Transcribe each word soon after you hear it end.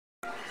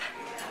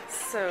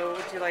So,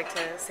 would you like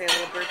to say a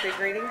little birthday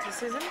greeting to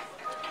Susan?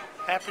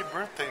 Happy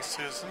birthday,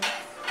 Susan.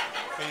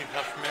 May you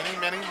have many,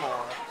 many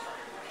more.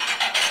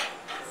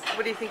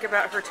 What do you think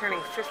about her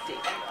turning 50?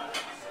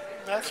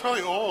 That's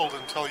really old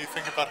until you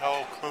think about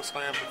how close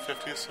I am to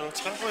 50, so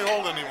it's not really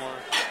old anymore.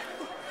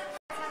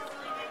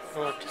 I'd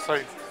like to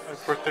say a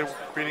birthday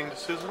greeting to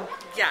Susan.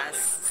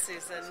 Yes,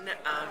 Susan.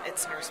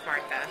 It's Nurse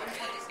Martha.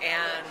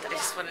 And I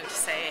just wanted to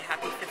say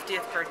happy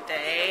 50th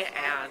birthday.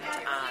 And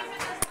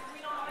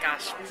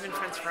gosh, we've been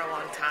friends for a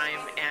long time.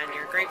 And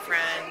you're a great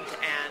friend.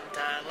 And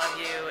love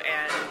you.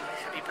 And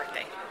happy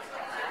birthday.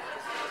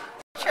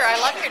 Sure, I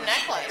love your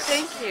necklace.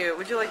 Thank you.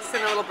 Would you like to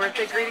send a little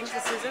birthday greeting to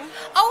Susan?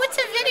 Oh, it's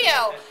a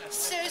video.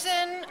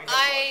 Susan,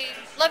 I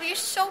love you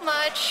so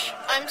much.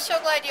 I'm so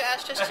glad you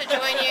asked us to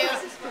join you.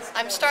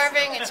 I'm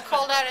starving. It's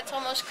cold out. It's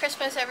almost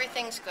Christmas.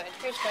 Everything's good.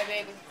 Here's my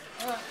baby.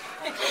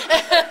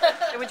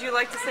 And would you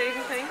like to say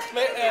anything?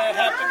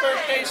 Happy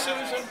birthday,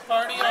 Susan.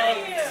 Party on.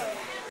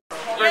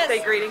 Birthday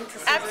Yes, greeting to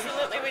Susan?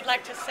 Absolutely, we'd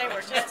like to say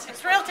we're just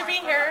thrilled to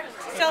be here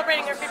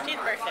celebrating her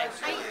 15th birthday.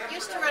 I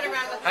used to run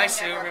around with Hi, my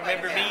Sue. network.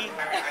 Remember me?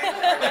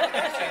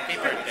 Happy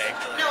birthday.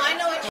 No, I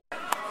know what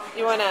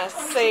You want to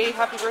say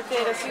happy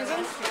birthday to Susan?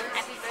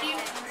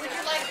 would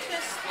you like to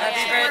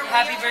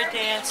Happy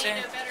birthday, answer.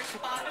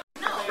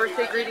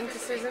 Birthday greeting to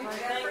Susan?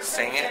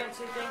 Sing it.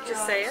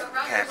 Just say it.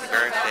 Happy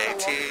birthday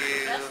to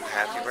you.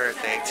 Happy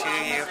birthday to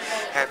you.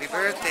 Happy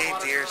birthday,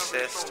 dear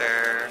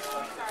sister.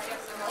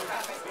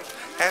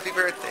 Happy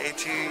birthday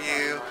to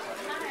you.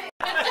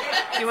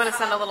 Do you want to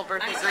send a little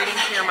birthday greeting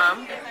to your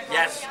mom?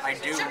 Yes, I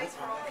do.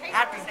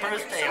 Happy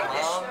birthday,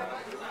 Mom.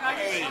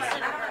 Hey.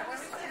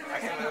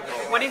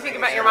 What do you think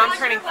about your mom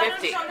turning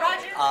 50?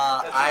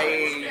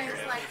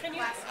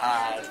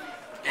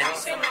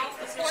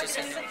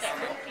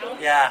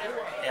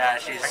 Yeah,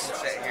 she's.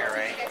 Sit here,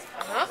 right?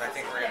 Huh? I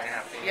think we're gonna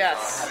have to use Yes.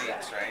 all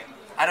seats, right?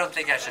 I don't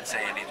think I should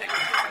say anything.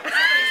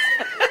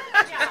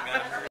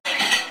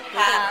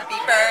 Happy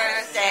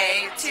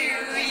birthday to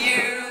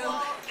you.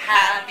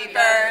 Happy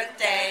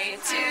birthday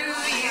to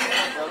you.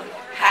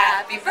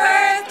 Happy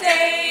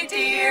birthday,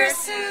 dear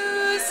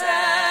Susan.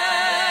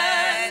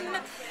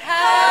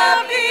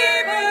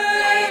 Happy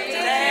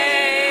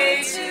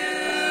birthday to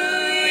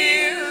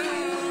you.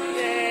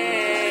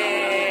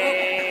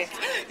 Yay.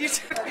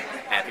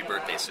 Happy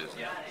birthday, Susan.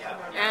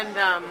 And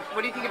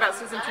what do you think about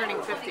Susan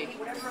turning 50?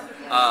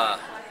 Well,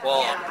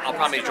 I'll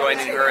probably be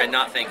joining her and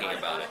not thinking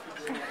about it.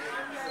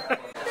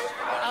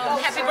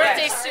 Happy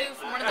birthday, Sue,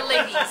 from one of the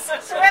ladies.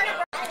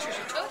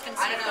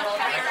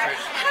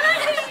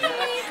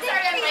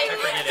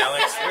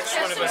 Alex, which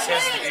one of us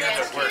has the ear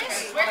that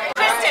works?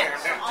 Kristen,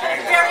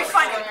 very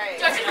funny.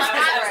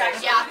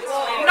 Yeah.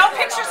 No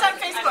pictures on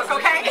Facebook,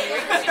 okay?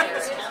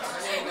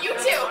 You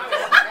too.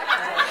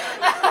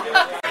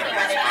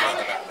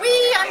 We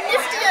are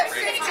nifty at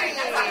 50.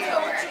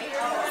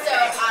 So,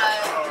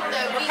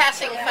 we're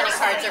passing funny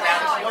cards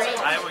around.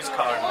 I always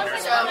call her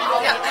Nurse. So,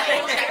 yeah.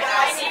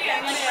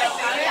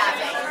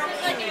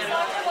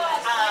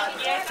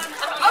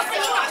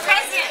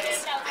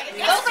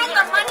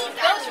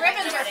 Those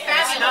ribbons are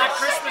fabulous. It's not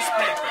Christmas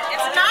paper.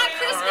 It's not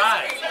Christmas.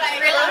 Right.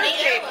 Really?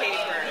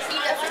 paper. He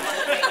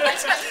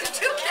doesn't.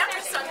 Two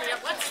cameras on me.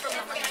 What's from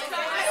the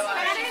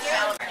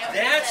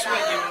That's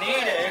what you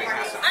needed.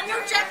 A new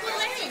Jack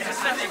LaLanne. Has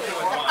nothing to do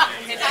with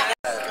wine.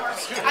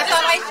 I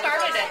thought I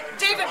started it.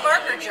 David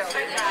Barker joke.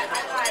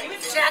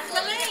 Jack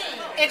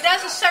LaLanne. It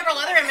does several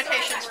other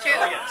imitations too.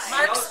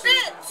 Mark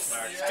Spitz.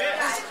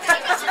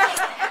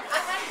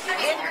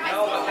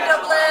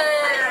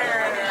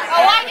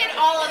 Oh, I did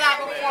all of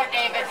that before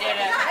David did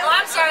it. Oh,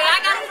 I'm sorry. I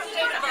got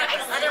David Barker.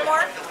 Are there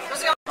more?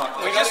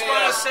 We just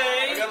want to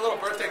say. We got a little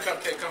birthday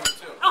cupcake coming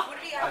too.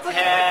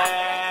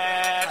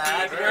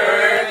 Happy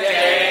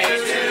birthday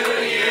to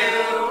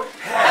you.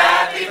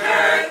 Happy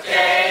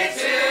birthday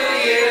to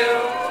you.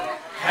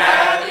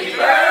 Happy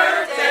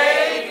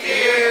birthday,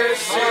 dear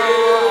Susan.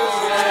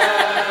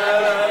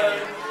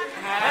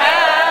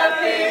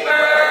 Happy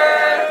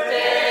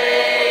birthday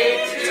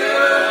to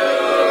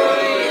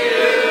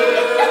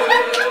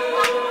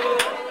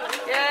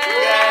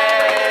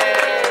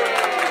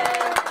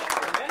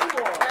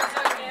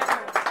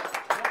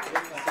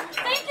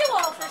Thank you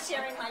all for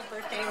sharing my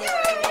birthday with me.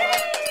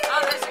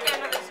 Oh, this is good.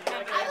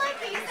 I like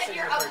that you said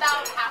you're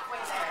about halfway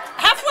there.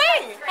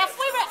 Halfway.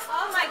 Halfway.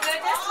 Oh my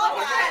goodness. Look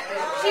at that.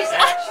 She's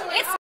actually. It's